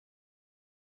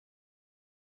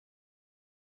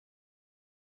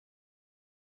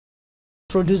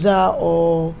producer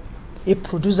or a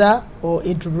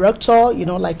director, you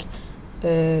know, like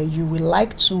you will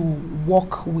like to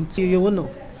work with, you know,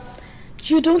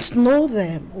 you don't know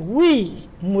them. We,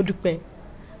 Modupe,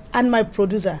 and my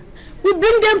producer, we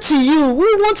bring them to you.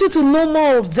 We want you to know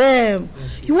more of them.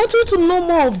 You want you to know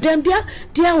more of them.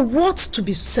 They are worth to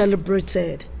be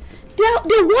celebrated. They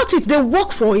want it. They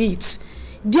work for it.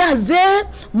 They are there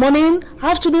morning,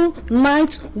 afternoon,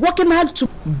 night, working hard to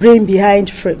bring behind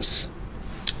frames.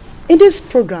 In this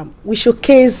program, we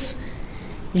showcase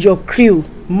your crew,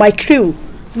 my crew,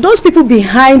 those people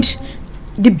behind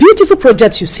the beautiful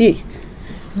projects you see.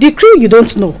 The crew you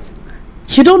don't know.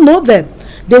 You don't know them.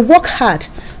 They work hard.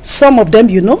 Some of them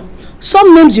you know,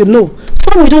 some names you know,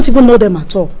 some we don't even know them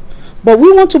at all. But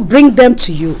we want to bring them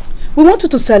to you. We want you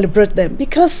to celebrate them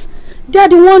because they are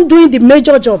the one doing the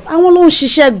major job.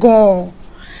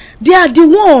 They are the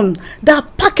one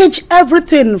that package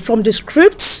everything from the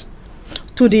scripts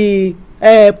to the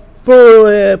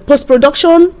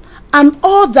post-production and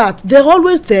all that. They're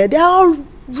always there. They are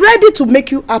ready to make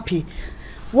you happy.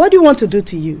 What do you want to do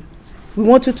to you? We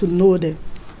want you to know them.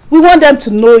 We want them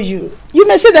to know you. You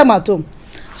may see them at home.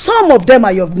 Some of them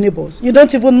are your neighbors. You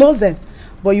don't even know them.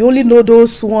 But you only know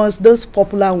those ones, those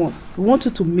popular ones. We want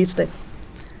you to meet them.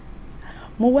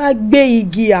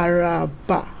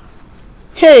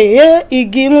 Hey,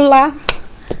 igi nla.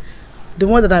 The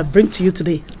one that I bring to you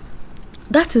today.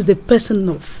 That is the person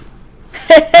of.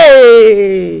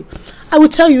 Hey, I will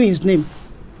tell you his name.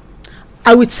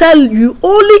 I will tell you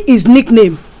only his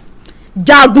nickname.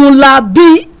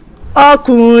 Jagunlabi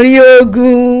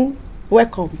Okunriogun.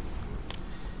 Welcome.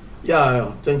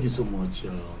 Yeah, thank you so much,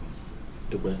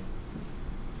 Dube.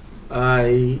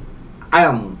 I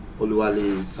am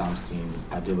OLUWALE SAMSON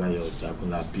ADEBAYO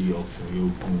Jagunlabi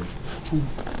Okunriogun.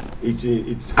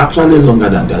 It's actually longer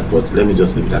than that, but let me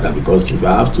just leave it at that because if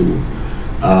I have to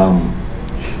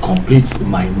complete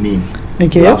my name,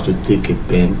 okay, you have to take a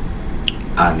pen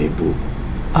and a book.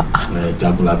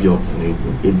 Jagunlabi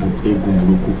Okunriogun, egun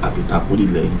buruku abitapuri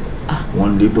lẹ́yìn,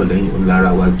 wọ́n label lẹ́yìn on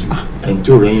lara wájú. En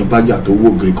tó reyin baja tó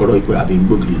wo giri koro ipe abi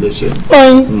ngbogiri lẹ́sẹ̀.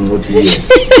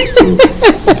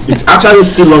 So it's actually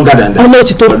still longer than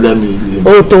that. But let me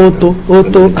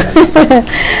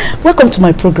Welcome to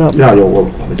my program. Yeah, you're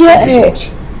welcome. Thank you so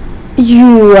much.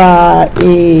 You are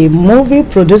a movie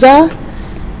producer,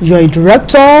 you're a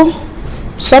director,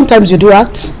 sometimes you do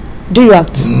act. Do you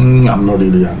act? I'm not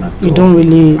really an actor. You don't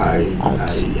really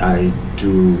act? I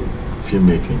do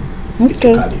filmmaking, okay.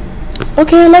 basically.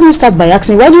 Okay, let me start by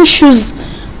asking, why do you choose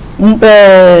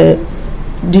the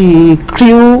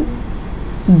crew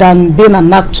than being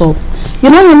an actor? You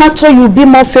know, an actor, you'll be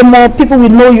more famous, people will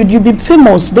know you, you'll be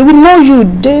famous, they will know you,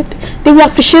 they will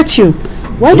appreciate you.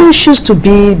 Why do you choose to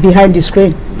be behind the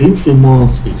screen? Being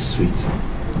famous is sweet.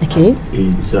 Okay.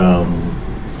 It's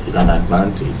an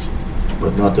advantage,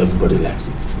 but not everybody likes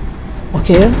it.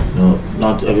 Okay. No,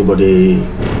 not everybody.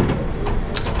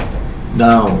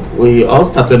 Now, we all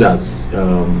started as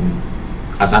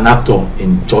an actor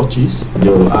in churches. You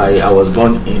know, I was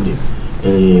born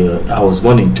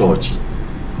in church.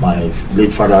 My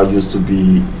late father used to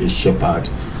be a shepherd,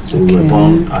 so we were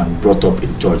born and brought up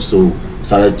in church. So we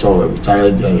started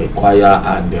choir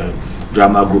and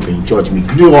drama group in church. We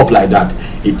grew up like that.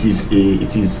 It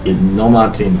is a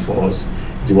normal thing for us.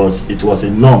 It was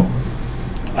a norm,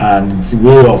 and it's a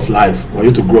way of life for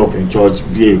you to grow up in church,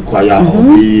 be a choir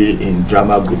or be in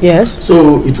drama group. Yes.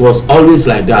 So it was always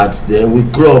like that. Then we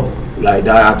grew up like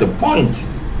that. At a point,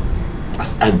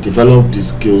 as I developed the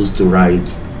skills to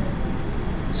write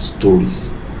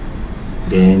stories.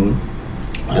 Then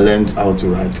I learned how to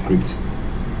write scripts.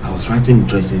 I was writing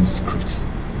interesting scripts,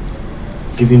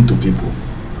 giving to people,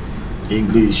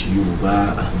 English,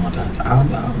 Yoruba, and all that.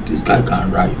 And this guy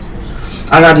can write.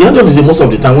 And at the end of the day, most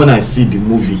of the time when I see the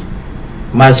movie,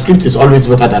 my script is always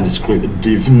better than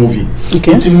the movie.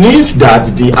 Okay. It means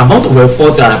that the amount of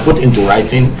effort that I put into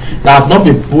writing, that I've not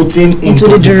been putting into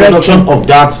the production of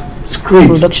that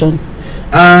script.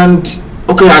 And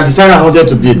okay, I decided I wanted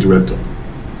to be a director,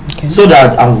 so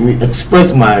that I will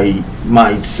express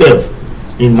myself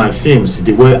in my films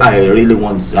the way I really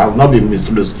want. I will not be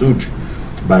misunderstood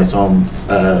by some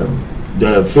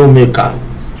the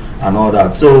filmmakers and all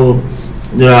that. So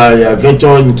I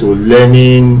ventured into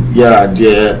learning here and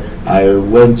there. I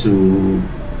went to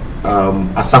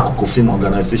Asakoko Film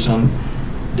Organization.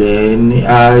 Then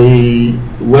I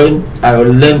learned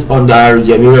under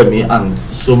Yemi and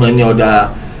so many other.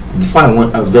 Before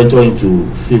I ventured into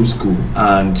film school,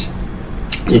 and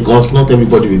because not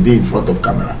everybody will be in front of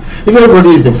camera. If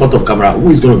everybody is in front of camera, who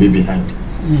is going to be behind?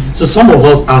 So some of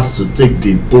us has to take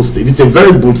the bold step. It's a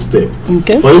very bold step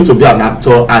for you to be an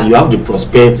actor, and you have the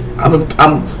prospect. I'm a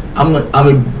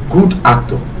good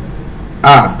actor.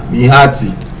 Me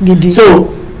hearty. So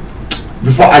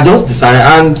before I just decided,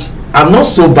 and I'm not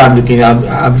so bad looking. I'm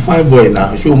a fine boy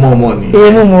now. Show more money. So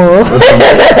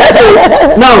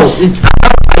now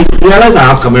I realize I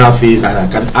have camera face and I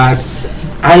can act.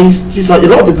 I still a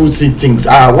lot of people see things.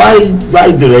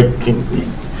 Why directing?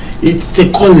 It's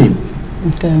a calling.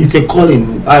 It's a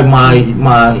calling.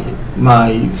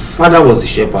 My father was a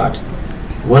shepherd.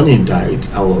 When he died,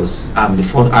 I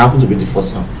happened to be the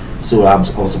first son, so I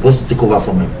was supposed to take over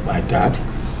from my dad.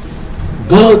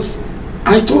 But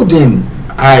I told them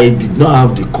I did not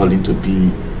have the calling to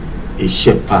be a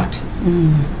shepherd.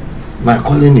 My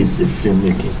calling is a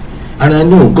filmmaking, and I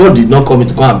know God did not call me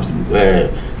to come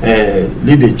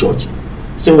lead a church.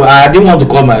 So I didn't want to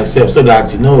call myself so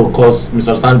that cause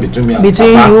misunderstanding between me and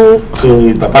Papa.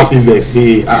 So Papa Fever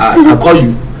say, I call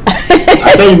you.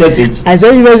 I send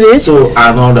you message. So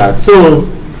and all that.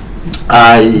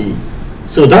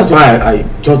 So that's why I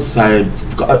just decided,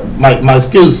 my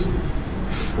skills,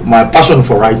 my passion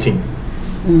for writing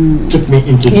took me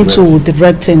into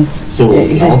directing. So I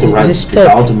want to write,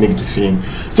 I want to make the film.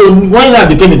 So when I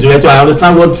became a director, I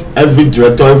understand what every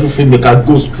director, every filmmaker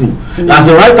goes through. As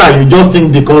a writer, you just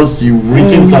think because you've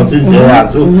written something there, and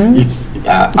so it's so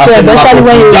eventually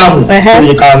when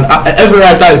you can. Every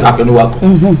writer is happy to work.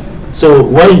 So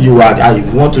when you are, I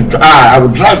want to, I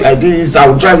will drive like this, I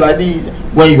will drive like this.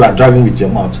 When you are driving with your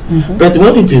mouth, but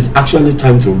when it is actually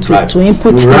time to drive, to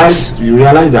input you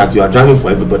realize that you are driving for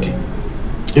everybody.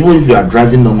 Even if you are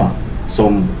driving normal,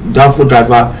 some downfall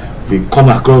driver will come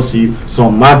across you,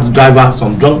 some mad driver,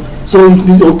 some drunk. So it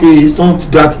means it's not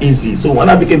that easy. So when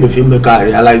I became a filmmaker, I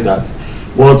realized that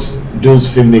what those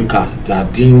filmmakers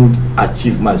that didn't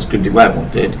achieve my script the way I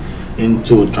wanted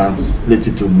into translate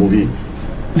it to movie,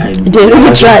 and they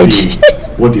really tried.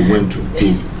 What they went through,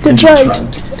 they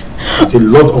tried. It's a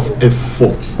lot of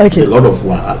effort. It's a lot of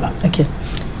wahala.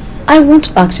 I want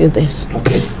to ask you this.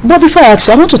 But before I ask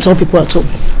you, I want to tell people at home.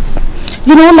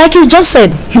 Like you just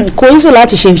said,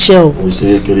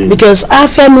 because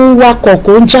afenu wa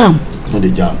koko jam. Not the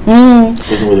jam.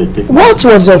 What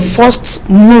was the first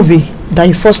movie that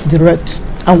you first direct,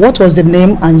 and what was the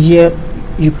name and year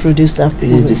you produced that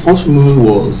movie? The first movie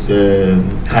was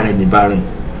Karen Ibari.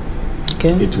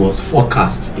 It was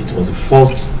Forecast. It was the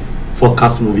first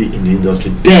forecast movie in the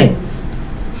industry. Then,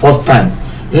 first time,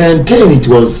 and then it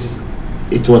was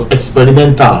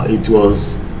experimental. It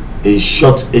was a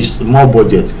small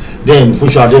budget. Then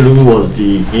Funsho Adelulu was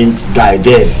the hint guy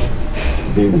there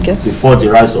before the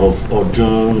rise of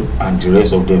Odun and the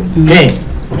rest of them. Then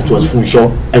it was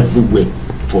Funsho everywhere.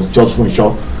 It was just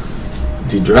Funsho.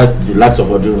 The likes of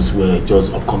Oduns were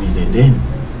just upcoming then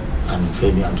and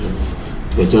Femi and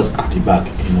they were just at the back.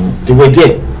 They were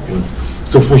there.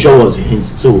 So Funsho was a hint.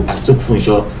 So I took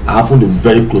Funsho. I happened to be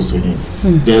very close to him.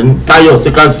 Then Tayo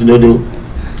Second Synodo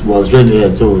was really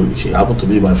here. So she happened to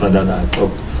be my friend, and I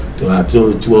talked to her. So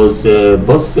it was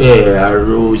Boss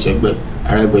Aro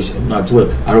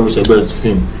Shegbe's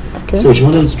film. So she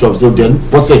wanted to drop. So then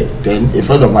Boss, then a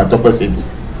friend of mine, top person,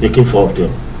 they came four of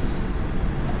them.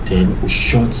 Then we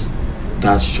shot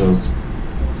that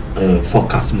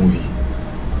forecast movie,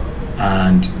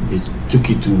 and we took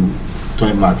it to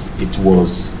Max. It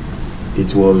was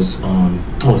on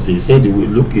Thursday. He said he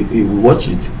will watch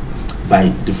it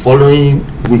by the following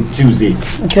week, Tuesday.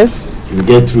 He will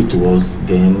get through to us,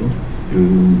 then he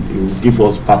will give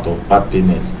us part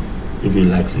payment if he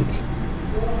likes it.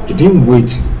 He didn't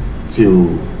wait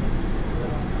till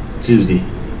Tuesday.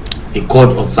 He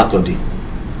called on Saturday,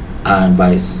 and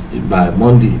by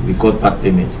Monday we got part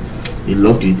payment. He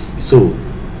loved it. So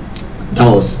that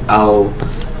was how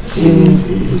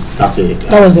it started.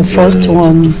 That was the first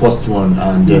one. The first one,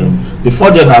 and before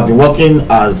then I've been working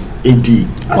as AD,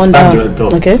 as art director.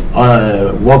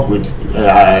 Work with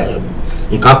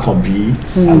Ika Kombi.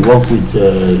 I work with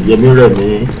Yemi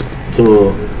Remi,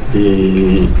 to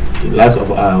the likes of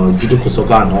Jido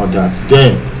Kosoka and all that.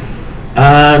 Then,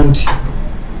 and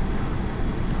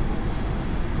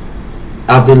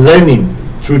I've been learning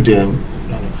through them.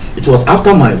 It was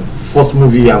after my first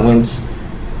movie I went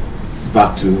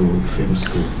back to film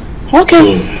school.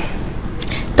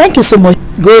 Thank you so much,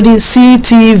 Golden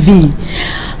CTV.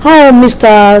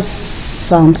 Mr.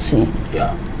 Samson.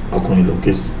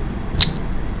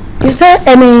 Is there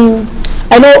any?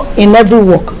 I know in every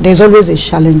work there's always a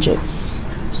challenge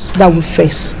that we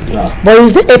face. But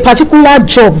is there a particular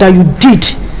job that you did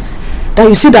that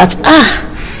you see that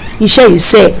Ishe is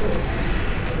say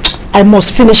I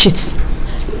must finish it?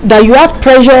 that you have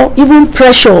pressure, even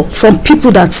pressure from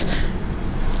people that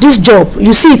this job,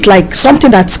 you see it like something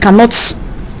that cannot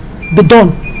be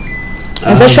done.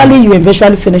 Eventually, you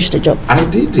finish the job. I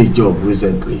did the job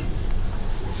recently.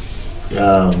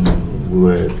 We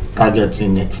were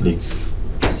targeting Netflix,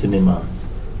 cinema,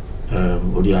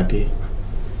 Oriade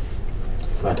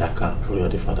Fadaka.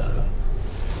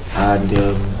 And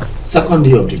second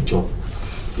day of the job,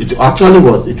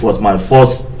 it was my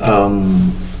first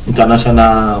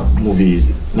international movie,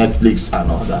 Netflix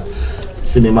and all that.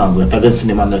 Cinema, we were targeting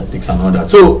cinema, Netflix and all that.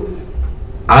 So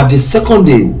at the second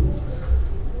day,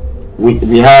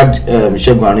 we had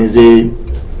Shegun Arinze,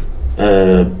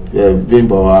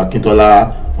 Bimbo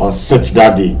Akintola on set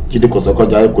that day. Jide Kosoko,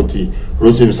 Jai Koti,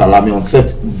 Rotim Salami on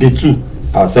set day 2,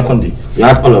 our second day. We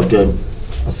had all of them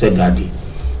on set that day.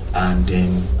 And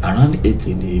then around 8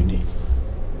 in the evening,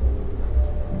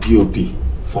 DOP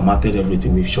formatted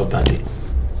everything we've shot that day.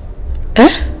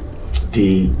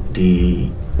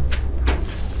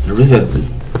 Recently.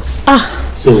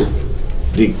 So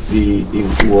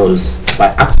it was by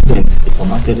accident he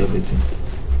formatted everything.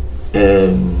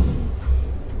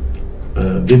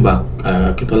 Bimba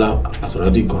Kitola has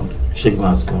already gone. Shegun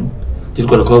has gone.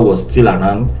 Jidikotoko was still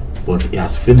around, but he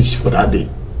has finished for that day.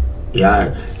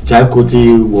 Yeah, Jai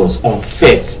Koti was on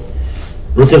set.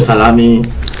 Rotem Salami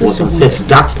was on set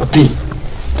that day.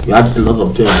 We had a lot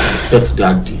of them on set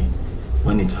that day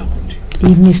when it happened.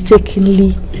 He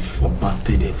mistakenly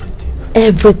formatted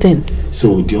everything.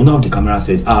 So the owner of the camera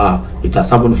said, it has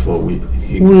happened before. We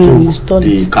took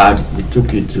the card, we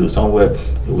took it to somewhere,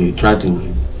 we tried to,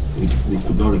 we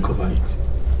could not recover it.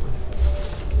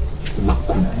 We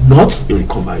could not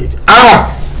recover it.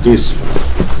 This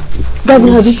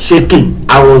was shaking.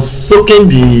 I was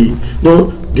soaking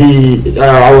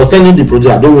I was telling the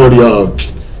producer, don't worry,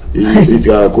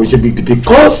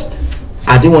 because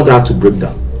I didn't want her to break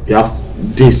down. You have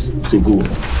days to go.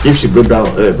 If she broke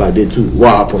down by day 2,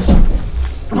 what happens?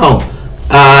 Now,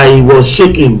 I was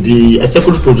shaking. The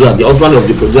executive producer, the husband of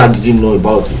the producer, didn't know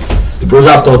about it. The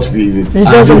producer thought we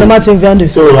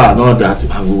so not that,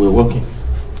 and we were working.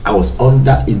 I was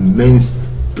under immense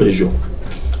pressure.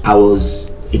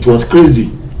 It was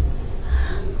crazy.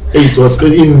 It was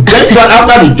crazy. Eventually,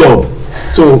 after the job,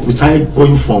 so we started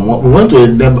going from. We went to a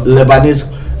Lebanese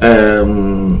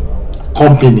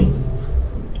company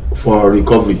for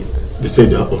recovery. They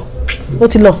said,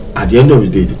 what law? At the end of the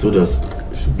day, they told us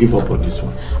we should give up on this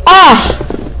one.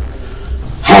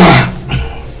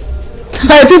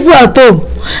 My people at home,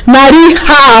 Nari,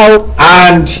 how?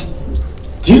 And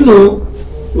do you know,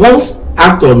 once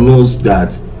actor knows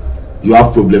that you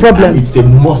have problem, and it's a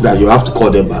must that you have to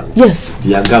call them back. Yes.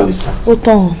 The anger will start.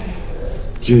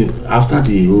 After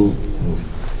the whole movie,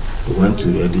 we went to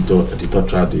the editor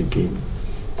tried again,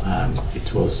 and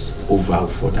it was over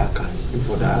for that guy,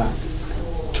 for that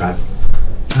track.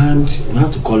 And we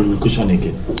had to call location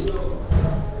again.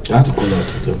 We had to call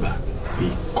them back.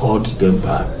 We called them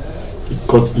back.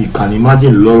 Because you can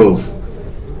imagine a lot of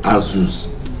azus,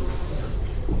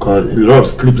 because a lot of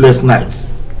sleepless nights.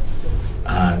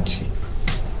 And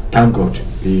thank God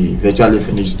we eventually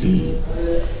finished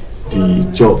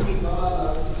the job.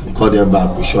 We called them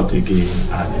back, we shot again,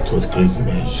 and it was crazy,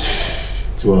 man.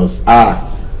 It was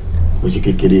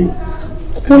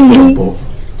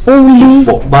only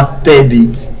formatted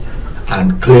it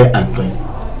and clear and clean.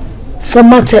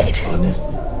 Formatted. Honestly.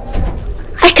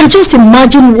 I can just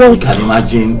imagine what. You can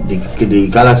imagine the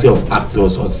galaxy of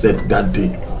actors on set that day.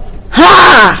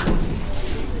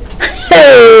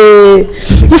 Hey!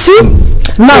 You see?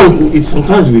 Now, so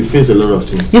sometimes we face a lot of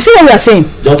things. You see what we are saying?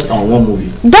 Just on one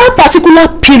movie. That particular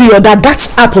period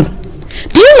that's happened.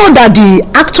 Do you know that the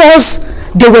actors,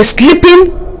 they were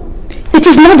sleeping? It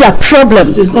is not their problem.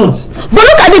 It is not. But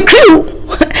look at the crew.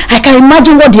 I can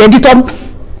imagine what the editor.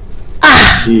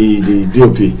 The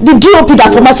DOP. The DOP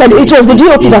that formatted it. It was the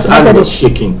DOP that formatted it.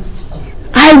 Shaking.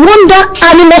 I wonder,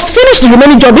 and he must finish the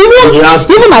remaining job.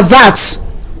 Even at that.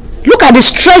 Look at the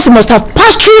stress he must have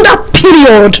passed through that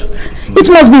period. It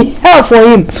must be hell for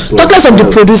him. Talk less of the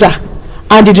producer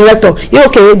and the director.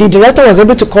 Okay, the director was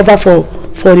able to cover for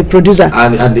the producer.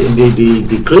 And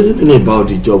the crazy thing about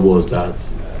the job was that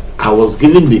I was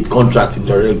given the contract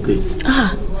directly.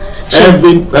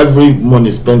 Every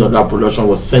money spent on that production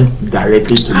was sent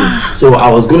directly to me. So I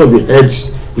was going to be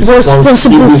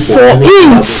responsible for it.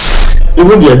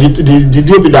 Even the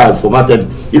DOP that formatted,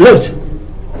 he left.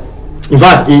 In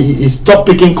fact, he stopped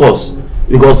picking calls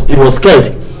because he was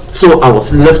scared. So I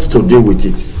was left to deal with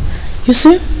it. You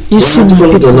see? You see,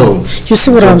 you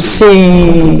see what I'm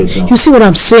saying. You see what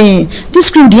I'm saying. This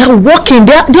crew, they are working.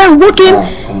 They are working.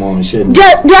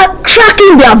 They are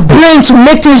cracking their brain to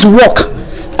make things work.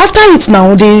 After it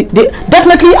now, they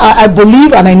definitely, I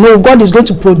believe and I know God is going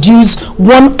to produce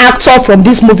one actor from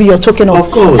this movie you're talking of.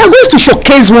 Of course. They're going to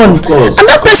showcase one. Of course. And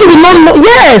that person will not know.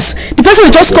 Yes, the person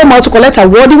will just come out to collect an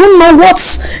award. They won't know what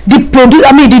the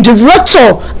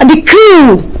director and the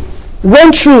crew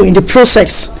went through in the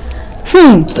process.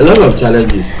 A lot of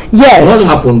challenges. Yes.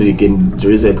 What happened again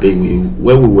recently?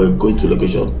 When we were going to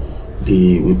location,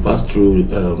 we passed through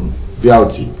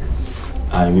BRT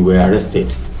and we were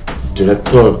arrested.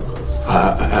 Director,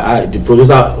 the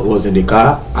producer was in the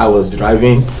car, I was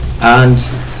driving, and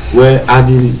we're at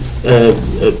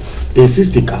the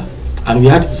seized the car, and we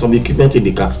had some equipment in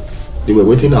the car. They were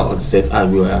waiting on set,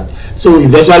 and we were so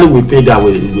eventually we paid that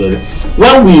way.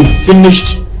 When we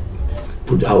finished,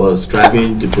 I was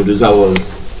driving, the producer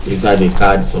was inside the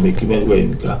car, some equipment were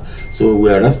in the car, so we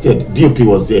were arrested. DOP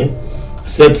was there,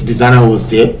 set designer was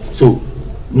there, so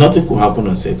nothing could happen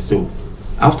on set. So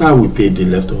after we paid, they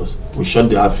left us. We shot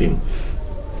the film.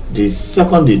 The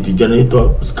second day, the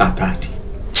generator scattered.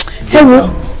 Hey,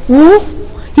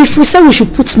 if we say we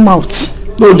should put mouth.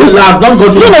 No, they have not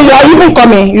got it. You know, you are even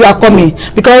coming. You are coming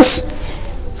because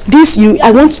this.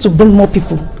 I want to bring more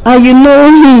people. And you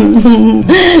know,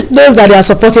 those that are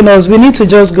supporting us, we need to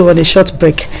just go on a short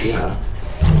break. Yeah.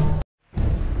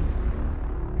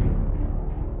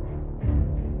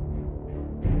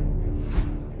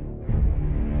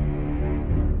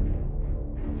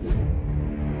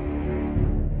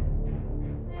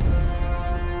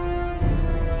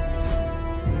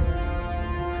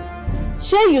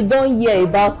 Sure, you don't hear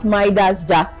about Midas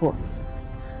jackpot.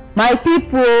 My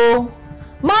people,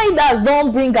 Midas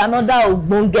don't bring another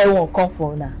ogbonge one come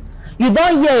for now. You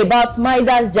don't hear about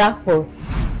Midas jackpot.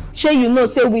 Sure, you know,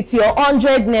 say with your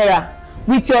 100 naira,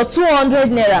 with your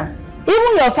 200 naira,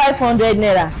 even your 500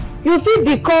 naira, you fit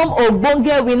become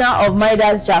ogbonge winner of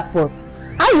Midas jackpot.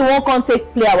 How you won't come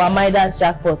take play our Midas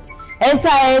jackpot? Enter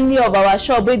any of our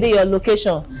shop wey dey your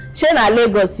location. Shey na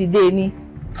Lagos you dey ni?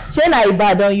 Shey na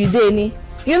Ibadan you dey ni?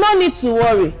 You no need to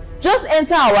worry. Just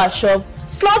enter our shop,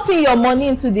 slot in your money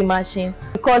into the machine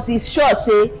because it's sure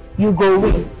say you go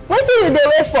win. Wetin you dey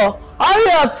wait for?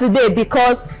 Hurry up today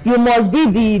because you must be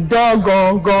the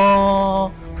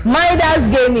doggone.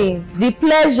 Midas Gaming, the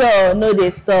pleasure no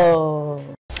dey stop.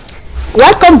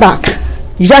 Welcome back.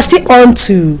 You are still on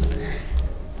to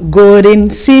Golden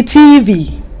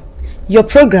CTV, your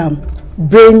program,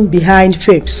 Brain Behind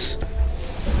Films.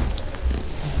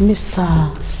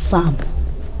 Mr. Sam.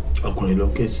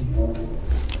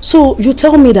 So you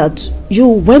tell me that you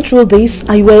went through this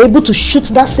and you were able to shoot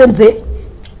that same day?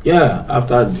 Yeah,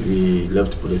 after we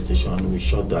left the police station, we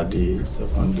shot that day.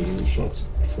 Second day, we shot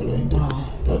the following day. Wow.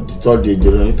 The third day, the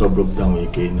generator broke down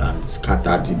again and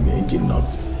scattered the engine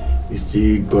nut. We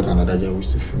still got another job, we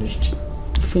still finished.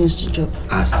 Finished the job.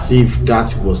 As if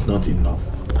that was not enough.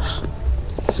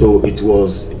 So it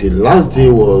was, the last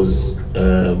day was,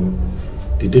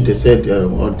 the day they said there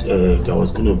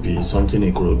was going to be something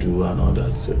in Kurodu and all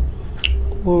that. So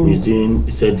he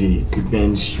said the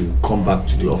equipment should come back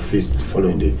to the office the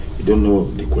following day. You don't know,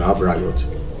 they could have riot.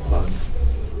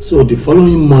 So the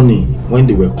following morning, when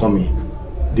they were coming,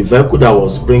 the vehicle that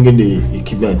was bringing the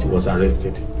equipment was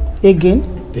arrested. Again?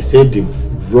 They said they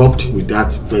robbed with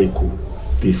that vehicle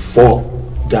before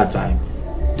that time.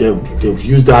 They've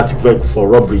used that vehicle for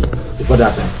robbery before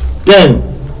that time. Then,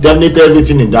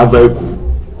 everything in that vehicle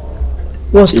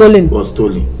was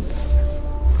stolen.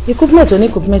 Equipment on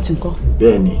equipment in call.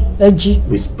 Benny.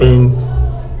 We spent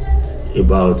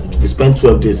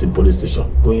 12 days in police station,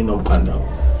 going up and down.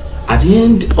 At the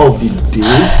end of the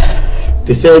day,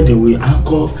 they said they will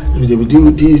anchor, they will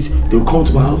do this, they will come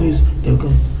to my office, they will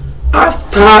come.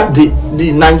 After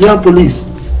the Nigerian police,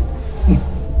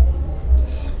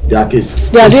 their case,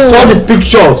 they saw the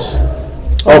pictures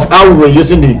of how we were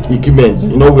using the equipment.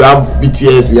 You know, we have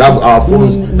BTS, we have our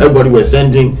phones, everybody was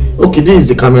sending, okay, this is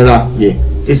the camera here,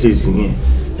 this is here.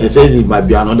 They said it might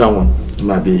be another one, it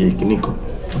might be a Kiniko.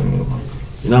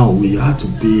 Now we had to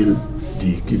bill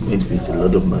the equipment with a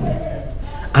lot of money.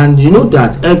 And you know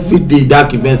that every day that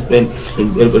equipment spent in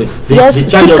everybody, they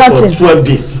charge us for 12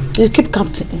 days. You keep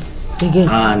counting again.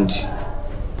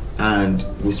 And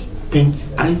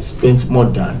I spent more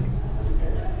than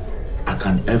I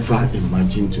can ever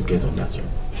imagine to get on that job.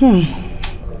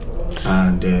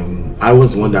 And I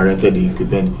was the one that rented the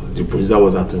equipment. The producer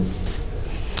was at home.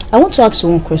 I want to ask you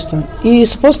one question. You're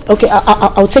supposed, okay,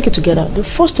 I'll take it together. The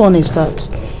first one is that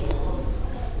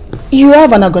you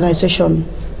have an organization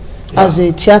as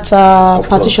a theater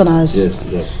practitioners.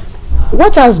 Yes.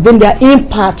 what has been their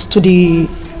impact to the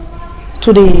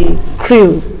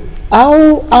crew?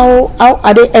 How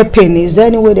are they helping? Is there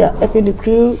any way they are helping the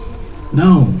crew?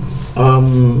 Now,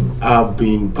 I've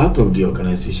been part of the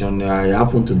organization. I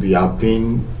happen to be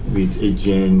helping with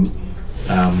AGN,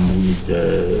 with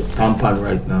Tampan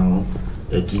right now,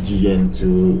 DGN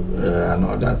too, and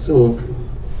all that. So,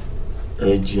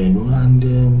 AGN, and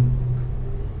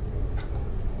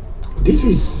this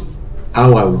is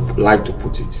how I would like to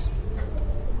put it.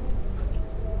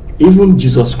 Even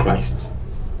Jesus Christ,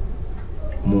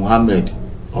 Muhammad,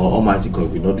 or Almighty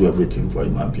God will not do everything for a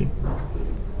human being.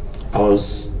 I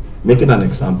was making an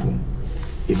example.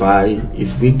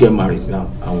 If we get married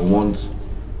now and we want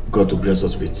God to bless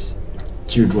us with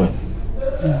children,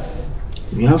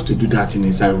 we have to do that in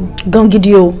inside room.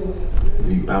 Gongidio.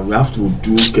 We have to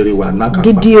do kerewa naka.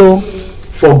 Gidio.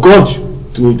 For God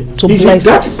to bless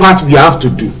that us. part we have to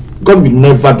do. God will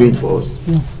never do it for us.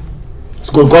 No.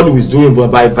 So God is doing,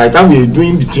 but by the time we are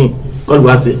doing the thing, God will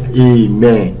have to say,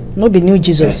 Amen. No be new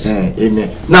Jesus. Amen.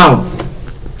 Now,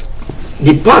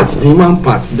 the human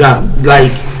part,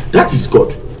 that is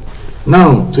God.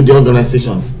 Now, to the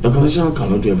organization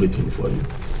cannot do everything for you.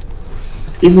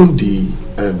 Even the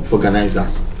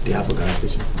organizers, they have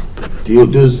organization.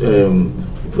 Those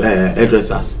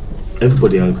hairdressers,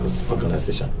 everybody has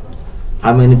organization.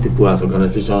 How many people has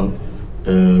organization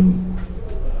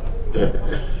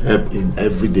help in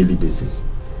every daily basis?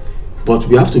 But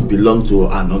we have to belong to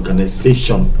an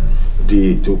organization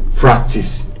to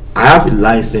practice. I have a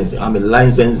license. I'm a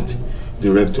licensed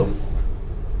director.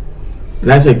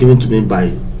 License given to me by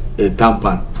a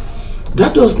Tampan.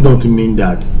 That does not mean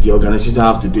that the organization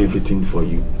have to do everything for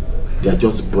you. They are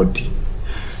just body.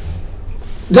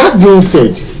 That being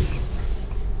said,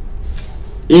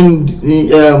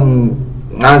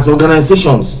 as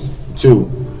organizations too,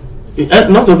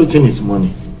 not everything is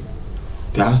money.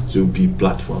 There has to be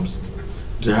platforms.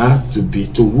 There has to be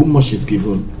to whom much is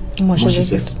given, much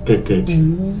is expected.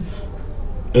 In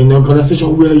an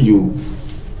organization where you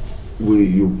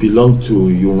belong to,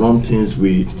 you run things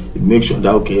with, you make sure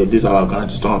that okay, this is our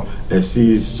organization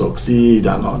succeed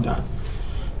and all that.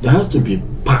 There has to be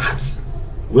parts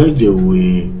where they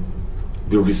will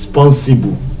be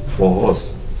responsible for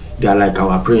us. They are like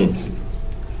our parents.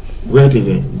 Where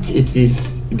they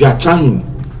are trying.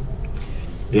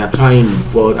 They are trying,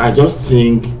 but I just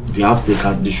think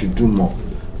they should do more.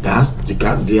 They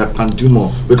can do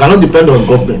more. We cannot depend on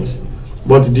government,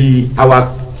 but our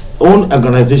own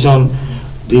organization,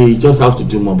 they just have to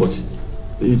do more. But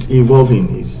it's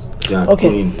evolving.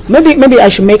 Okay, maybe I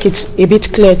should make it a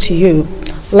bit clear to you.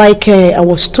 Like I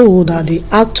was told that the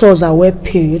actors are well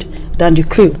paid than the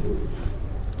crew.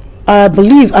 I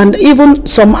believe, and even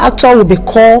some actor will be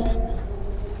called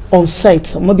on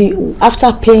set. Maybe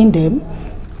after paying them,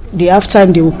 they have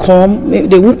time, they will come.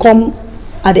 They won't come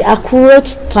at the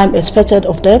accurate time expected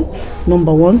of them.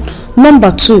 Number one.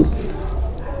 Number two,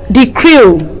 the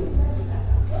crew,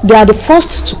 they are the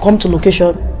first to come to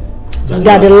location. They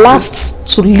are the last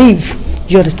to leave.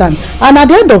 You understand? And at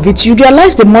the end of it, you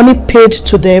realize the money paid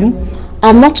to them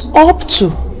are not up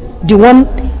to the one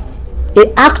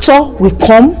a actor will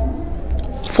come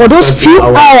for those few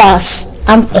hours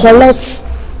and collect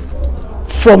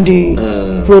from the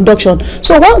production.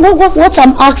 So what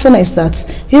I'm asking is that,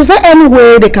 is there any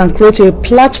way they can create a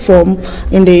platform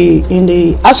in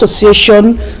the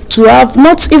association to have,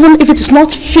 not even if it is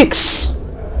not fixed,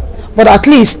 but at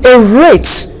least a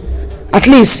rate, at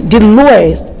least the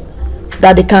lowest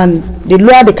that they can give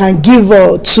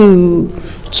to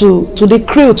the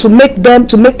crew, to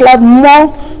make life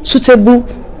more suitable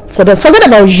for them. Forget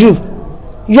about you.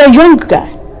 You're a young guy.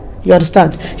 You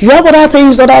understand? You have other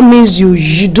things, other means you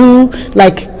do,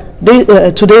 like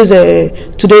today's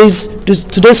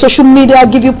social media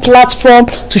give you platform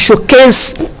to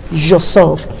showcase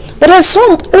yourself. But there's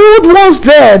some old ones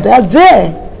there. They are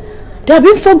there. They have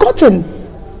been forgotten.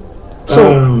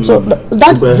 So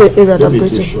that's the area that I'm going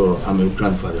to. Sure, I'm a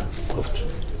grandfather of two.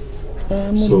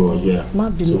 So yeah.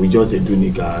 So we just do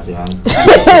nigga.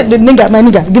 The nigga, my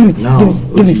nigga, give me. Now,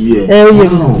 give me.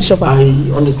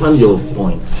 I understand your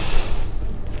point,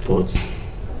 but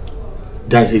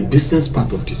there is a business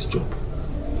part of this job.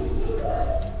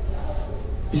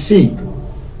 You see,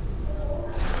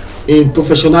 in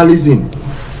professionalism,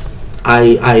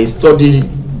 I studied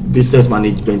business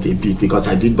management a bit because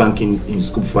I did banking in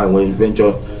school before I went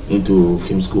venture into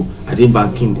film school. I did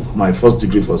banking. My first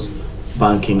degree was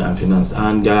banking and finance,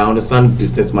 and I understand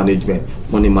business management,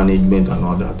 money management, and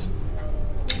all that.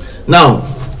 Now,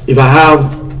 if I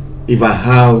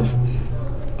have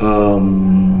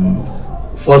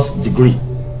first degree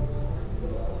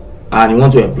and you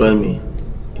want to employ me,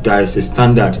 there is a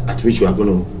standard at which you are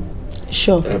going to.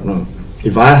 Sure.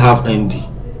 If I have ND,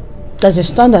 there's a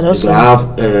standard also. If I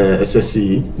have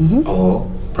SSC or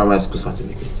primary school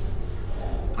certificate,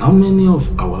 how many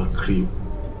of our crew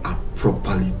are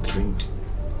properly trained?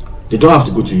 They don't have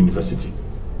to go to university.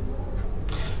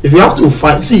 If you have to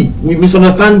find, see, we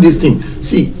misunderstand this thing.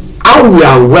 See, how we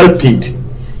are well paid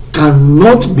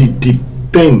cannot be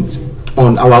depend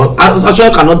on our,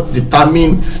 actually cannot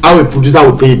determine how a producer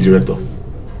will pay a director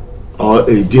or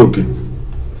a DOP.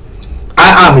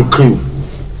 I am a crew.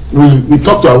 We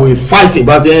talk to her, we fight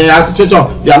about the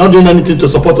association. They are not doing anything to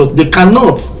support us. They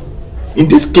cannot. In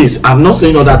this case, I'm not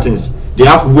saying other things. They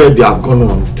have where they have gone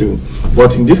on to,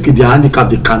 but in this case, they are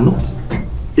handicapped. They cannot.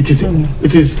 It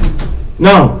is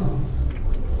now.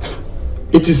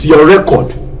 It is your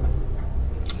record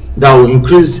that will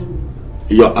increase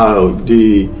your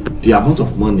the amount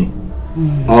of money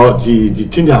or the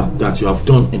thing that you have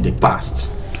done in the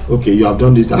past. Okay, you have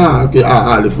done this.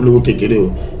 The follow take it.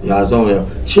 Yeah, somewhere.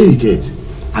 Sure you get,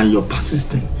 and you're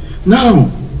persistent. Now,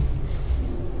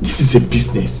 this is a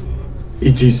business.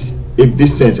 It is a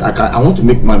business. I want to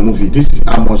make my movie. This is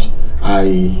how much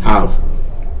I have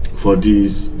for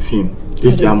this film.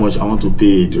 This is how much I want to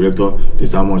pay a director. This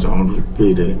is how much I want to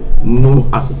pay the. No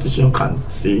association can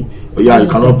say, oh yeah, you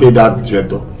cannot pay that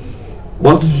director.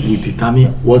 What will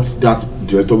determine what that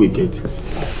director will get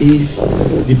is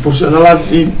the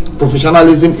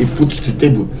professionalism it puts to the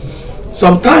table.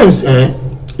 Sometimes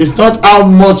it's not how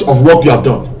much of work you have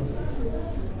done,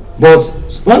 but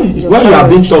when you are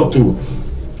being talked to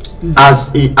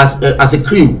as a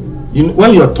crew,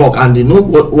 when you talk and they know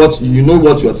what you know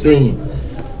what you are saying,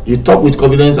 you talk with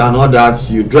confidence and all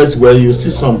that. You dress well. You see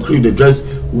some crew, they dress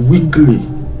weakly.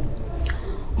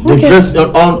 They dress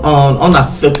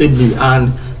unacceptably,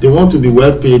 and they want to be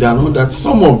well paid and all that.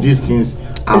 Some of these things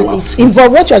are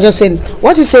involved. What you are just saying,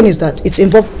 what he's saying is that it's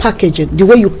involved packaging. The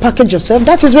way you package yourself,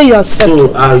 that is where you are set. So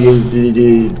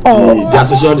the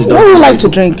association. What do you like to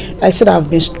drink? I said I've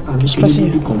been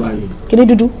stressing you. Can you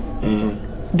do?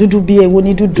 Dudu be a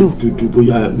woni dudu. Dudu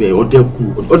boya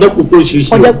odeku polisi.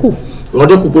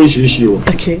 Odeku polisi.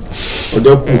 Okay.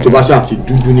 Odeku to ba sha ti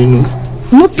dudu ninu.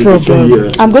 No problem.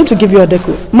 I'm going to give you a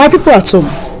deco. My people at home,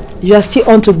 you are still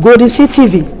on to Golden Sea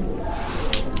TV.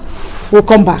 We'll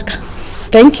come back.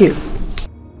 Thank you.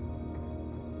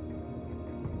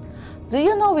 Do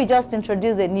you know we just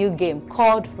introduced a new game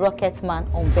called Rocketman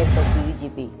on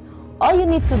BetWGB? All you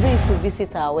need to do is to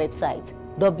visit our website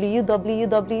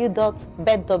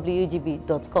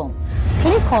www.betwgb.com.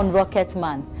 Click on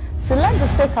Rocketman. Select the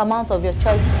stake amount of your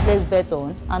choice to place bet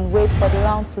on and wait for the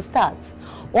round to start.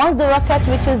 Once the rocket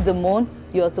reaches the moon,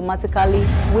 you automatically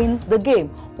win the game.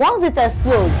 Once it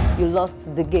explodes, you lost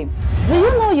the game. Do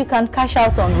you know you can cash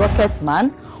out on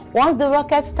Rocketman? Once the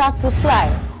rocket starts to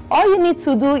fly, all you need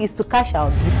to do is to cash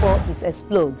out before it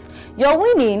explodes. Your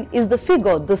winning is the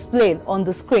figure displayed on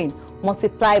the screen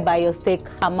multiplied by your stake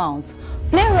amount.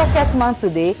 Play Rocketman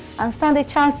today and stand a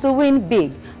chance to win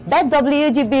big.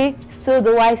 BetWGB, still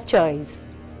the wise choice.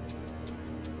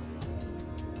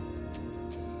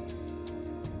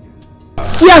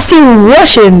 You are still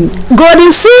watching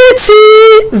Golden Sea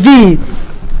TV.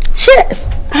 Cheers.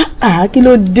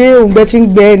 Kilo de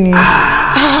betting Benny.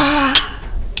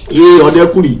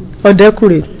 Odekuri.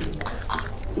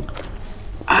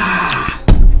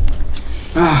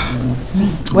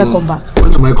 Welcome back.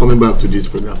 When am I coming back to this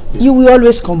program? Please? You will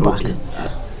always come back.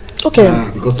 Okay.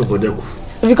 Because of Odeku.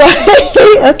 Because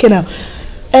okay now.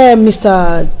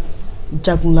 Mr.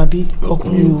 Jagunlabi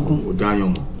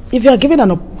Okunogun. If you are given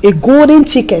a golden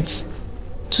ticket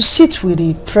to sit with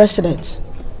the president,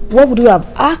 what would you have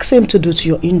asked him to do to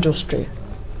your industry?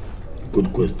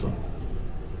 Good question.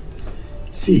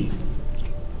 See,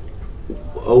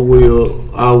 are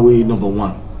we number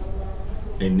one?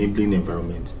 Enabling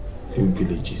environment, film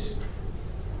villages.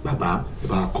 Baba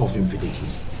film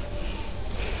villages.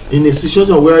 In a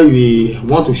situation where we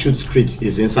want to shoot street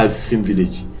is inside film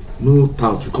village, no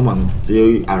doubt we come and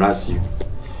they harass you.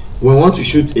 When we want to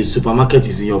shoot a supermarket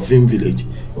is in your film village.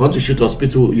 We want to shoot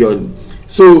hospital,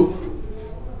 so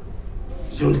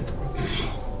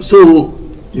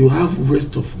you have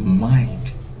rest of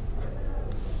mind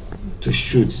to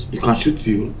shoot. You can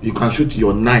shoot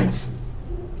your nights.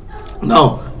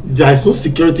 Now there is no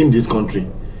security in this country.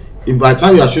 If by the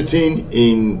time you are shooting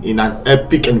in an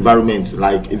epic environment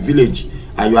like a village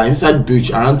and you are inside bush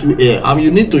around 2 a.m.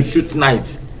 You need to shoot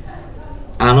night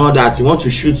and all that. You want to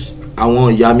shoot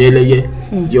àwọn ìyá mi ẹlẹ́yẹ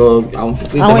your àwọn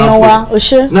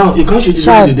now you can't shoot it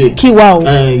during the day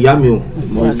ìyá mi o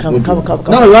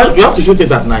now you have to shoot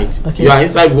it at night. Okay. You are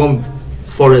inside one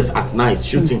forest at night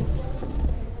shooting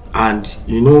and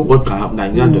you know what can happen.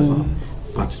 Nigeria does not.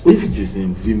 But if it is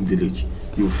in Vim village,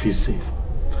 you feel safe.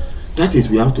 That is,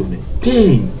 we have to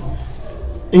maintain.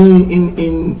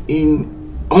 In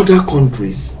other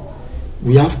countries,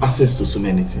 we have access to so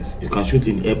many things. You can shoot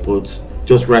in airports,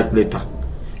 just write letter.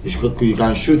 You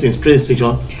can shoot in train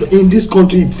station. But in this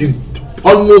country, it is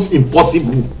almost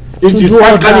impossible. It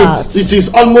is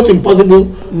almost impossible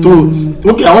to.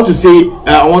 Okay, I want to say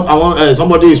I want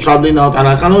somebody is traveling out and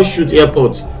I cannot shoot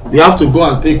airport. We have to go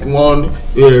and take one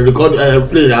record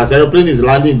airplane. As airplane is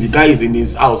landing, the guy is in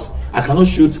his house. I cannot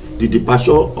shoot the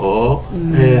departure or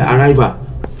arrival.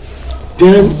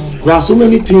 Then there are so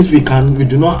many things we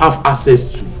do not have access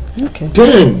to. Okay.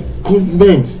 Then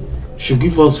government should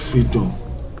give us freedom.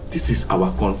 This is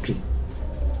our country.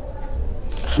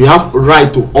 We have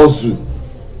right to hustle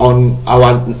on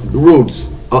our roads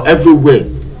or everywhere.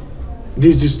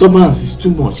 This disturbance is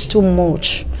too much. It's too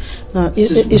much.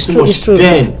 It's true. It's true.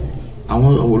 Then I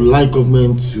would like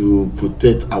government to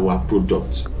protect our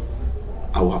products,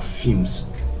 our films.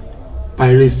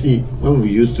 Piracy, when we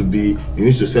used to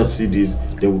sell CDs,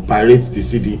 they will pirate the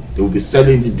CD, they will be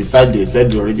selling it beside they said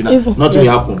the original. Nothing will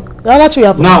happen. Nothing will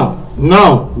happen.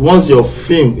 Now once your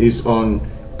film is on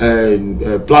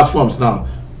platforms now,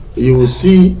 you will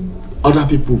see other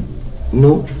people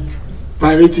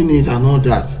pirating it and all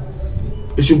that.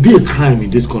 It should be a crime in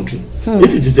this country.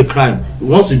 If it is a crime,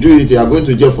 once you do it, you are going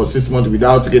to jail for 6 months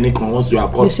without getting con. Once you are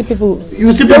caught, you see people they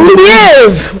will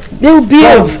behave. They will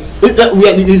behave.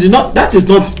 That is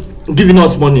not giving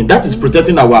us money. That is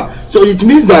protecting our. So it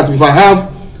means that if I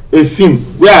have a film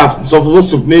where I'm supposed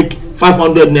to make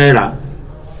 500 naira,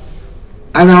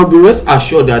 and I'll be rest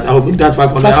assured that I'll make that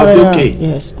 500. I'll be okay.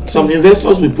 Yes. Okay. Some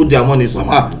investors will put their money. Some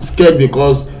are scared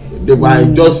because they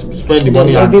might just spend the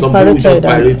money and some people just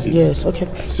pirate it. Yes. Okay.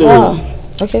 So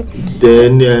okay.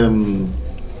 Then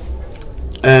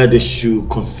they should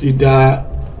consider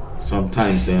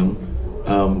sometimes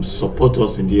support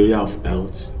us in the area of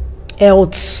health.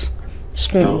 Health.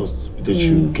 They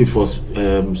should give us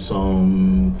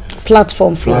some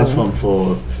platform for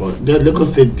the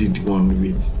Lagos State did one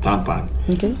with Tampan.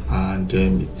 Okay. And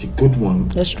it's a good one.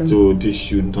 That's true. So they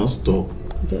should not stop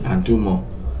and do more,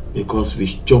 because we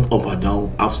jump up and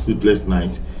down, have sleepless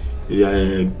nights,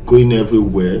 going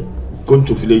everywhere, going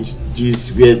to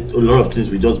villages where a lot of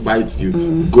things will just bite you.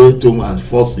 Go home and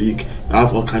fall sick,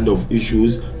 have all kind of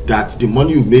issues that the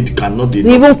money you made cannot be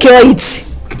even cure it.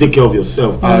 Take care of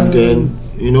yourself. And then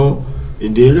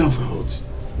in the area of health,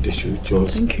 they should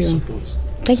just support.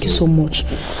 Thank you so much.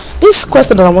 This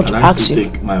question that I want to ask you.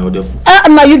 Take my order.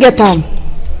 Now you get time.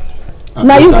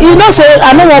 Now you know say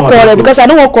I don't work order because I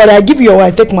don't work order. I give you I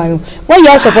take my own. When you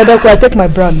ask for order, I take my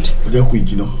brand.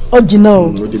 Original.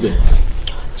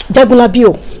 Jagunlabi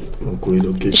o.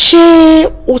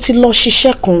 Ṣé o ti lọ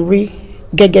ṣiṣẹ́ kan rí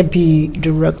gẹ́gẹ́ bí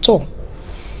director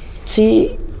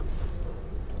tí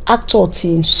actor ti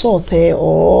insult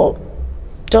or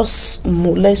just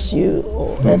molest you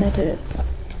or anything?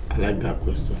 I like that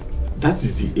question. That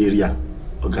is the area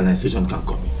organization can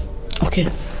come in. Okay.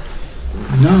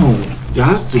 Now there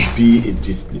has to be a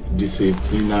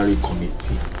disciplinary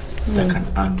committee that can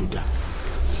handle that.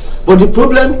 But the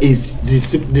problem is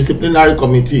this disciplinary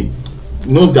committee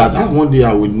knows that one day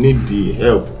I will need the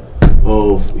help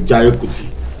of Jaya Kuti.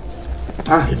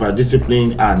 If I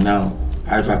discipline her now,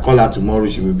 if I call her tomorrow,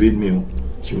 she will beat me.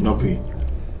 She will not pay.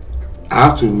 I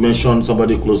have to mention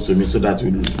somebody close to me so that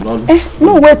we will not.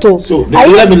 No, wait. So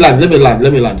let me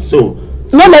land. So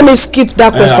let me skip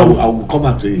that question. I will come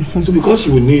back to it. So because she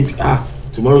will need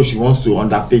tomorrow, she wants to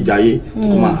underpay Jaya to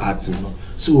come and act.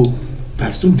 So there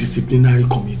is no disciplinary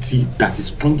committee that is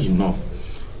strong enough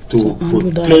to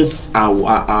protect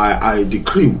our the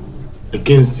crew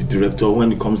against the director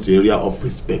when it comes to the area of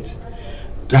respect.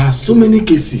 There are so many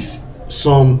cases.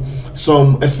 Some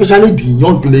especially the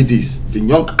young ladies, the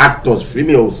young actors,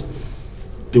 females,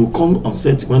 they will come on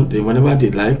set whenever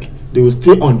they like. They will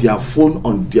stay on their phone,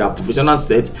 on their professional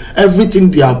set.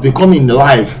 Everything they have become in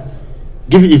life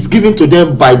is given to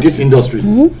them by this industry.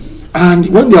 And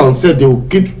when they are on set, they will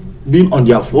keep being on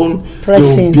their phone.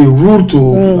 Pressing. They will be rude to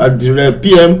the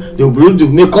PM. They will be rude to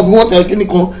makeup.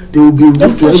 They will be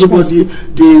rude to everybody.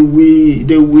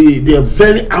 They are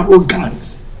very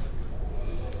arrogant.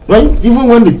 Even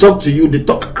when they talk to you, they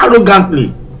talk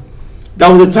arrogantly.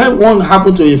 There was a time one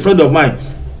happened to a friend of mine.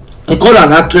 He called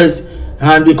an actress,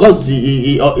 and because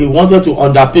he wanted to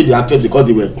underpay the actress because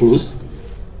they were close,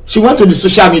 she went to the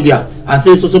social media and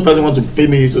said, so person wants to pay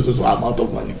me so amount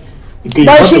of money. Okay,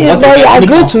 but she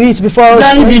agreed to it before.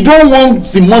 Then if you don't want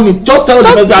the money, just tell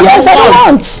the person I don't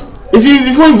want. If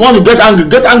you want to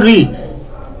get angry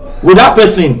with that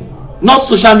person. not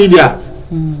social media.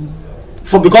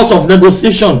 Because of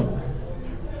negotiation.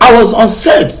 I was on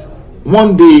set.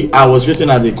 One day I was shooting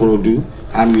at the Ikorodu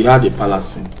and we had a palace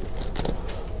scene.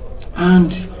 And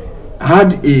I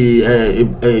had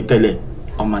a tele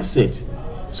on my set.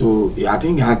 So I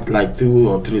think I had like 2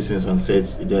 or 3 scenes on set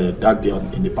that day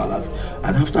in the palace.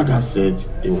 And after that set,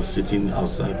 it was sitting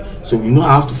outside. So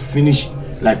I have to finish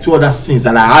like 2 other scenes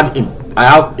that I had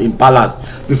in palace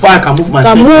before I can move my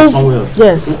set to somewhere else.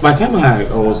 Yes. By the time I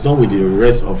was done with the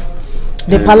rest of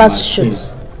the palace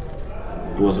shoot,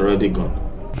 it was already gone.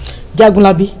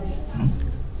 Jagunlabi.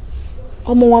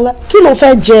 Ọmọ wọn la kí ló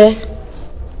fẹ́ jẹ?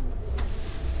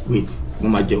 Wait,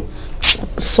 Mama Joe.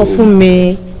 Sọ fún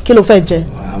mi, kí ló fẹ́ jẹ?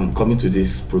 I'm coming to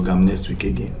this program next week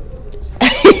again.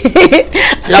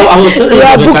 Yeah, I was telling you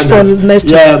are booked for next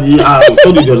week. Yeah, I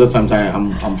told you the other time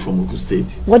I'm from Ogun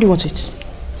State. What do you want to eat?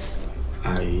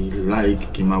 I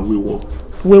like Kima Wewo.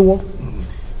 Wewo?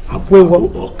 Wewo.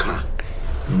 Oka.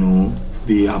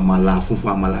 The amala, fufu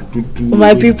amala, dudu.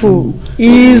 My people,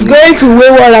 he is going to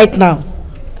Wewo right now.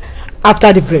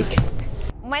 After the break.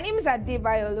 My name is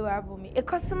ADEBAYO, OLUWALE, a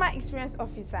customer experience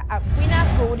officer at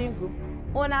Winners Holding Group,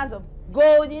 owners of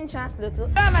Golden Chance Lotto. If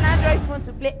you have an Android phone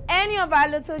to play any of our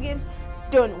Lotto games,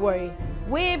 don't worry.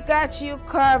 We've got you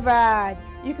covered.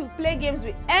 You can play games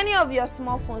with any of your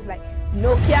small phones like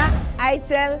Nokia,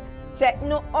 Itel,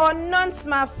 Techno, or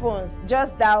non-smartphones.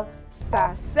 Just dial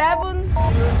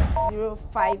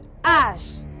 *7005#.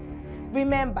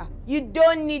 Remember, you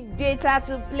don't need data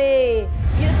to play.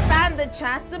 You stand the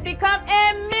chance to become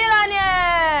a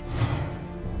millionaire.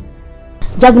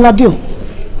 Jagunlabi,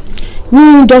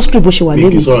 ní industry bó ṣe wà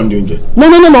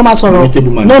lẹ́yìn. No, ma sọ̀rọ̀.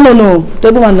 No,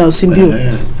 table man now Simbio.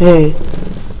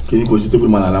 Kí ni kò sí table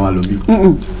man ala ma lo bi.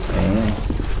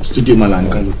 Studio man la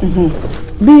nìkan lò.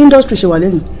 Bí industry ṣe wà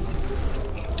lẹ́yìn.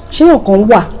 Ṣé ọ̀kan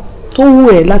wà tó wù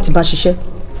ẹ́ láti bá ṣiṣẹ́?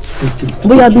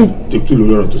 Bóyá bí tètú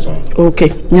lórí ọ̀rọ̀ tó sọ.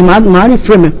 Okay, ni màá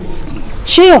reframe.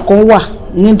 Ṣé ọ̀kan wà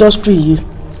ní industry yìí?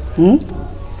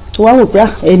 Tó wá wò pé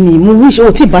ẹni mo wish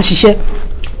ó ti bá ṣiṣẹ́.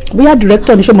 Bóyá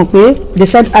director ní ṣe mọ̀ pé they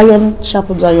said iron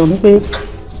sharpens iron pé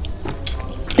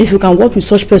if you can work with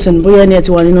such person bóyá ẹni ẹ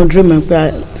ti wà nínú dream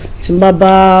pé tí n bá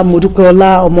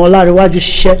Modúpẹ́ọlá ọmọ Ọlárewájú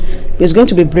ṣiṣẹ́, it's going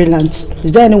to be brilliant.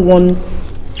 Is there anyone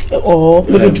or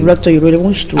maybe director you really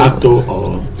want to work? Actor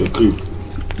or the crew?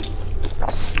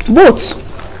 Both.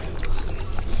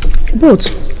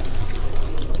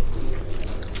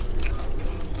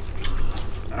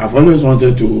 I've always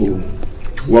wanted to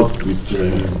work with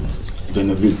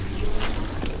Genevieve.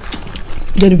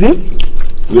 Genevieve?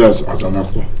 Yes, as an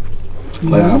actor.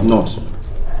 But I have not.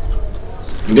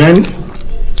 Then,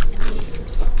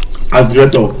 as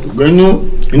director,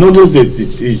 you know those days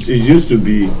it used to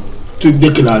be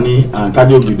Tunde Kilani and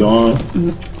Tade Ogidon,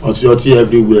 Oti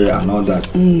everywhere and all that.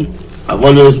 I've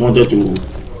always wanted to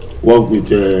work with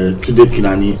Tunde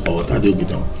Kilani or Tade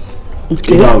Ogidon.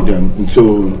 Okay. Either of them.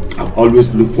 So I've always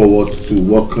looked forward to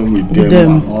working with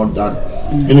them and all that.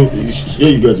 You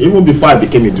get even before I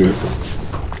became a director.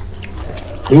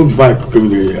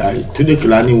 Tunde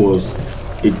Kilani was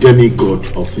a demigod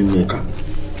of filmmaker.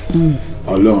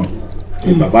 Alone.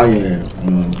 Baba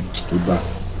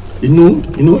you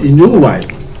know why?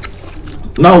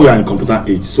 Now we are in computer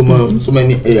age. So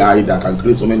many AI that can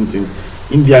create so many things.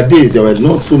 In their days, there were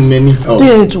not so many help.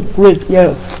 To create,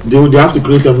 yeah. They have to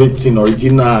create everything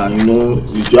original.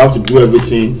 You have to do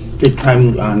everything, take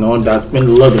time and all that, spend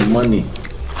a lot of money.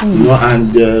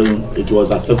 And it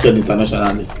was accepted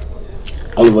internationally,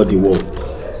 all over the world.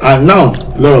 And now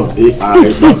a lot of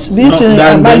AI.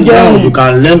 Now you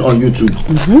can learn on YouTube.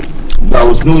 There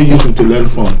was no YouTube to learn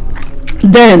from.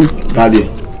 Then. Daddy.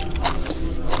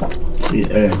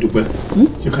 Dúpẹ́.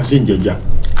 Ṣé ká ṣe jẹjà.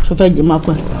 Ṣé fẹ́ jẹ máa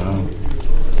pẹ́.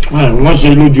 Wọ́n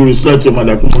ṣe lójú research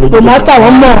ọmọdé kún lójú. Tòmátà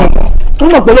wọ́n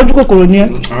mọ̀ pé lójú kòkòrò ni ẹ́.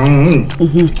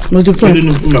 Mo ti fún ẹ. Ṣé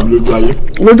nínú fún mi àbúlójú ayé?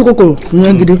 Lójú kòkòrò ni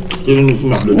ẹ́ gidi. Ṣé nínú fún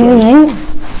mi àbúlójú ayé?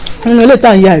 Nínú ilé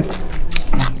ìtàn ìyá ẹ̀.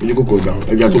 Lójú kòkòrò gbà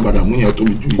ẹja tó padà mú yẹn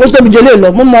tóbi jù. Ó tóbi jẹ lé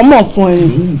lọ, mo mọ̀ fún ẹ.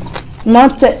 Máa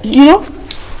tẹ,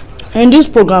 in this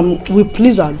program we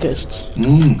please our guests.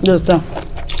 Understand?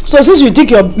 So since you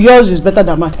think yours is better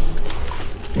than mine,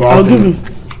 I'll give you.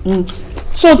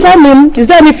 So tell me, is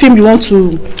there any film you want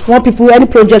people, any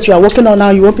project you are working on now,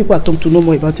 you want people at home to know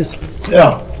more about it?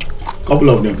 Yeah, couple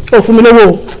of them. Oh, fún mi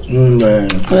lówó.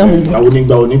 Àwọn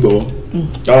onígbàwọ̀.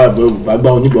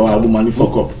 Àgbà onígbàwọ̀ àbú money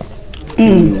fuck up.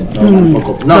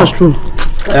 Now, that's true.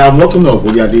 I am working on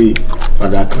Oliade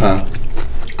Padaka,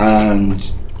 and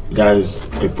there's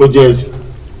a project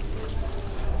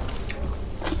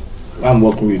I'm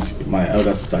working with my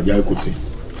elder sister Jai Kuti.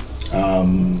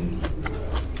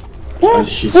 And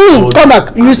she's come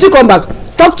back. You still come back.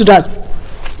 Talk to that.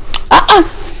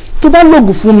 To buy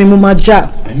logo for me, Mumaja.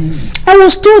 I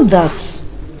was told that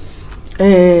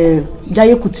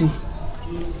Jaye Kuti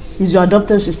is your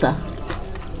adopted sister.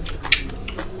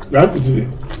 Jaye Kuti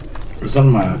is not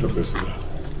my adopted sister.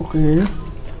 Okay.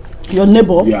 Your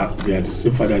neighbor? We are the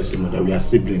same father and same mother. We are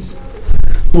siblings.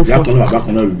 We are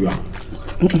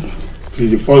She's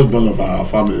the firstborn of our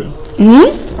family.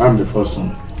 I'm the first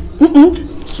son.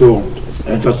 So,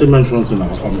 entertainment runs in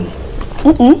our family.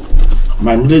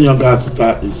 My middle younger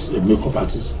sister is a makeup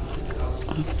artist.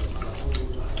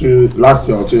 Last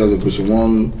year or 2 years ago, she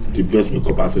won the best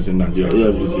makeup artist in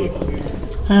Nigeria this year.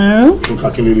 From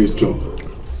Kakiliri's job.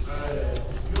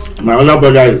 My older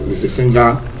brother is a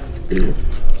singer, an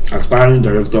aspiring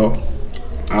director,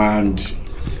 and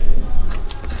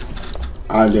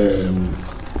a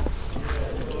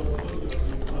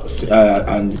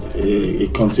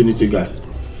continuity guy.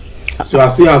 So I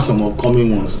still have some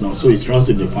upcoming ones now. So it runs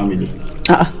in the family.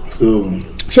 So.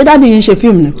 She daddy in she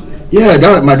film.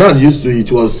 Yeah, my dad used to.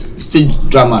 It was stage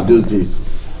drama those days.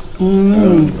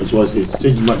 It was a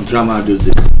stage drama those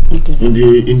days. Okay. In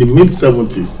the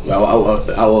mid-70s,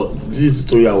 this is the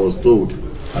story I was told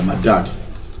by my dad.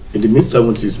 In the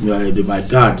mid-70s, my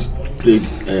dad played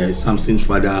Samson's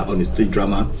father on a stage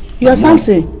drama. You are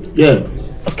Samson? Yeah.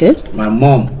 Okay. My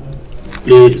mom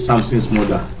played Samson's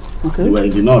mother. Okay. They were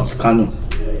in the north, Kano.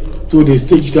 So they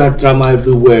staged that drama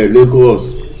everywhere,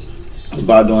 Lagos,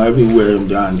 Ibadan, everywhere, and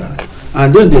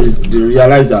then they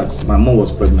realized that my mom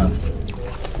was pregnant.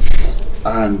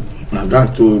 And my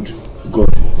dad told God,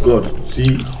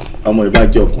 see, I will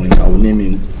name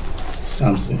him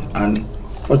Samson. And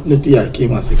fortunately, I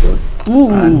came as a God,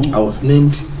 and I was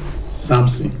named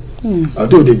Samson.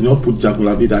 Although they did not put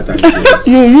Jagulabi that time.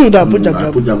 You don't put Jagulabi.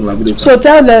 I put Jagulabi. So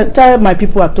tell my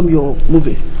people at home your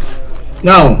movie.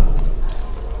 Now,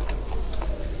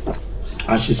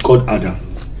 and she's called Adam.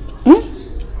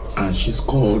 And she's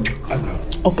called Adam.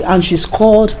 Okay, and she's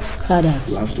called Adam.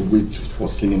 You have to wait for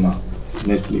cinema,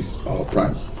 Netflix or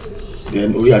Prime.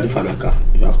 Then Ori Adi Fadaka,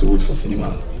 you have to wait for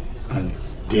cinema. And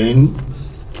then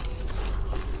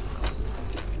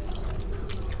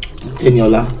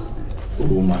Teniola.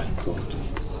 Oh my God.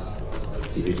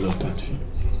 You will love that film.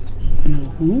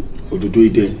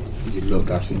 Ododoide, you will love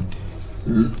that film.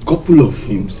 Couple of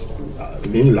films.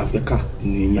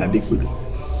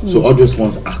 So all those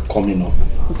ones are coming up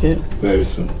very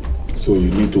soon. So you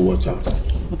need to watch out.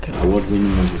 Okay. Award-winning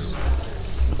movies.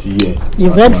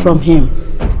 You've heard from him.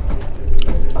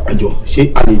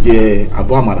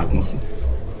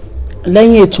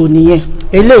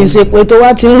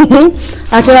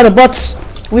 But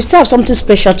we still have something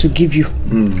special to give you.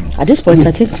 At this point,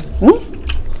 I think.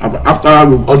 After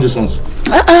all these ones.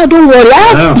 Don't worry.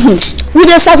 We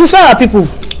just satisfy our people.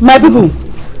 My people,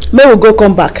 may we go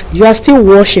come back. You are still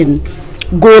watching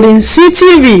Golden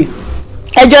CTV.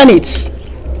 Enjoy it.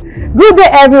 Good day,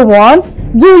 everyone.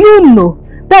 Do you know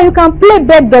that you can play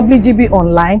BetWGB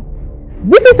online?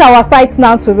 Visit our site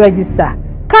now to register.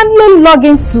 Kindly log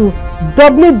into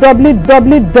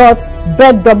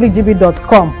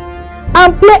www.betwgb.com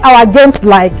and play our games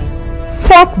like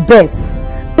Fort Bet,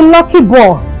 Lucky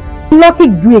Ball, Lucky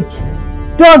Greek,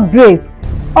 Dog Race,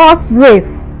 Horse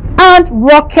Race, and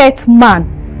Rocket Man.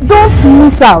 Don't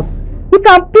miss out. You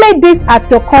can play this at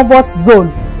your comfort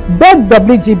zone.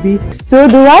 BetWGB, still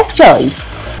the right choice.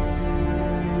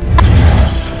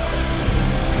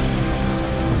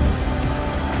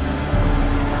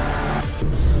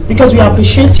 Because we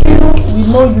appreciate you, we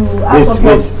know you.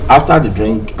 Wait. After the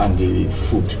drink and the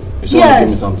food, give me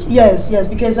something. Yes,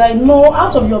 because I know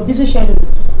out of your busy schedule,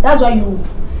 that's why you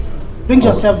bring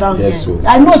yourself down here. So.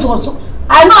 I know it was.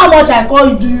 I know how much I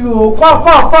called you. Call.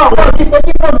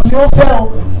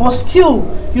 But still,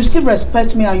 you still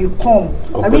respect me and you come.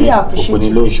 I really appreciate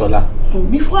you.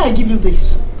 Before I give you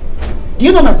this, do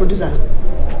you know my producer?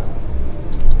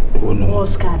 Oh no.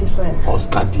 Oscar, this way.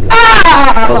 Oscar Dila.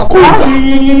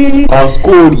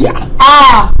 Oscoria.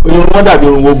 You know what that be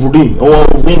Wolverine?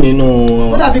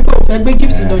 What that be called? Big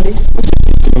gift in the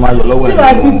See my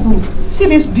people. See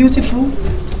this beautiful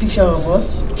picture of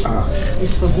us.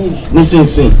 It's for him.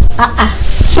 Listen.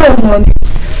 Show him money.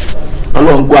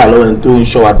 Along go along to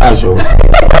show attention.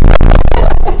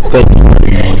 Thank you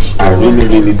very much. I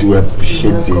really do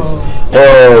appreciate this.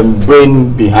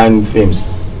 Brain behind films.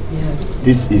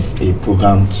 This is a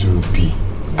program to be.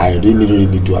 I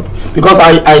really do appreciate, because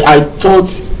I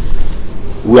thought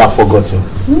we are forgotten.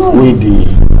 No. We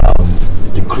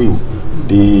the crew,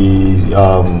 the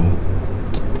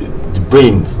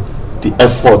brains, the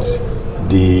effort,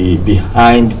 the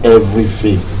behind every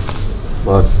film.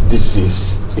 But this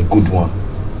is a good one.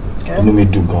 Okay.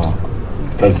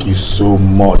 Thank you so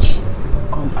much.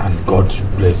 And God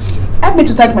bless you. Help me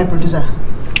to thank my producer.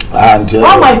 And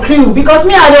all my crew, because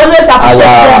me, I always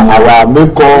appreciate them. Our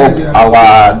makeup,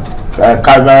 our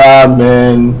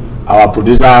cameraman, our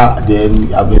producer,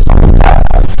 then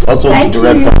also the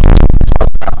director.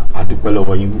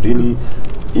 Really,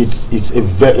 it's a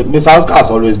very Mr. Oscar has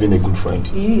always been a good friend.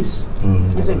 He is.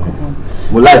 He's a good one.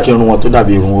 Mo like irun wọn tó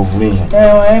dàbí irun wo fún mi.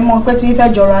 Mo pé tí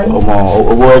fẹ́ jọra yín.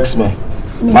 Owó X-Men.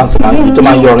 Tó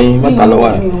máa yọrin mẹ́ta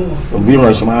lọ́wọ́ ẹ̀. Òbí irun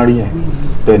ẹ̀ ṣe máa rí ẹ̀.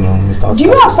 Bẹ́ẹ̀ni Mr. Oscar. Do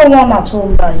you have someone at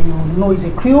home that you know is a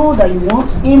crew that you want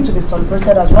him to be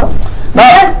celebrated as well? No,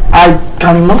 I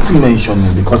cannot mention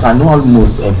him because I know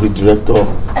almost every director.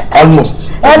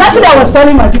 Almost. And actually, I was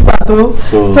telling my people though,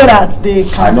 so that they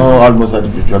can. I know almost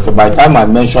every director. By the time I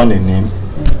mention a name,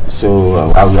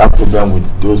 so I will have problem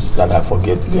with those that I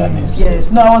forget their names. Yes.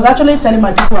 No, I was actually telling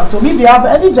my people at home, if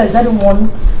there's anyone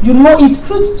you know it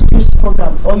fits to this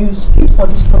program or you speak for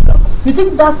this program, you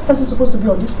think that person is supposed to be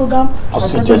on this program, I'll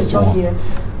that person is not one. here.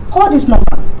 Call this number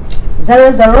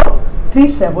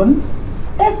 0037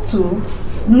 82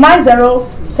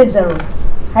 9060.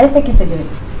 I take it again.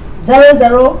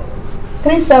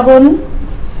 0037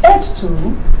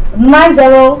 82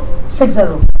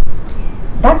 9060.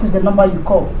 That is the number you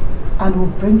call, and we'll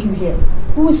bring you here.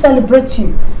 We will celebrate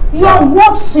you. You are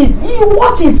worth it. You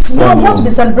want it. You are worth to be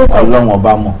celebrated.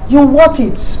 You want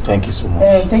it. Thank you so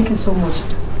much. Thank you so much.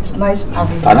 It's nice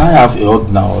having you. Can I have a hug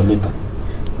now or later?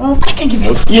 I can give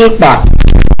you. Yepa.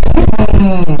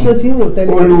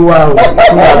 OLUWALE.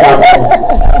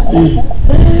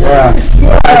 Yeah.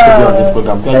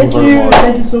 Thank you.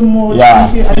 Thank you so much. Yeah.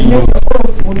 Thank you. I know your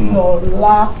host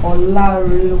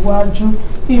Olawaju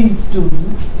Idowu,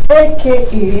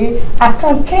 aka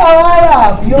Akanke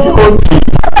Arabio.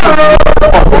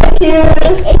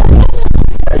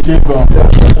 Thank you.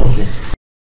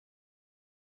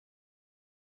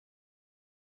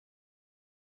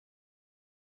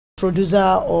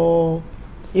 Producer or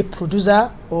a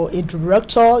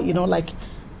director, you know, like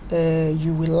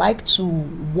you will like to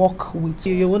work with,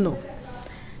 you know,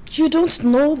 you don't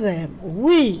know them.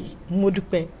 We,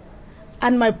 Modupe,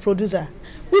 and my producer,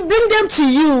 we bring them to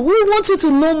you. We want you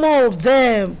to know more of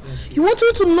them. You want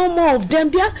you to know more of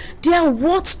them. They are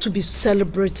worth to be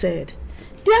celebrated.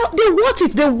 They want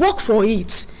it. They work for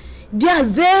it. They are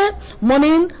there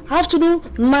morning, afternoon,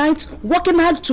 night, working hard to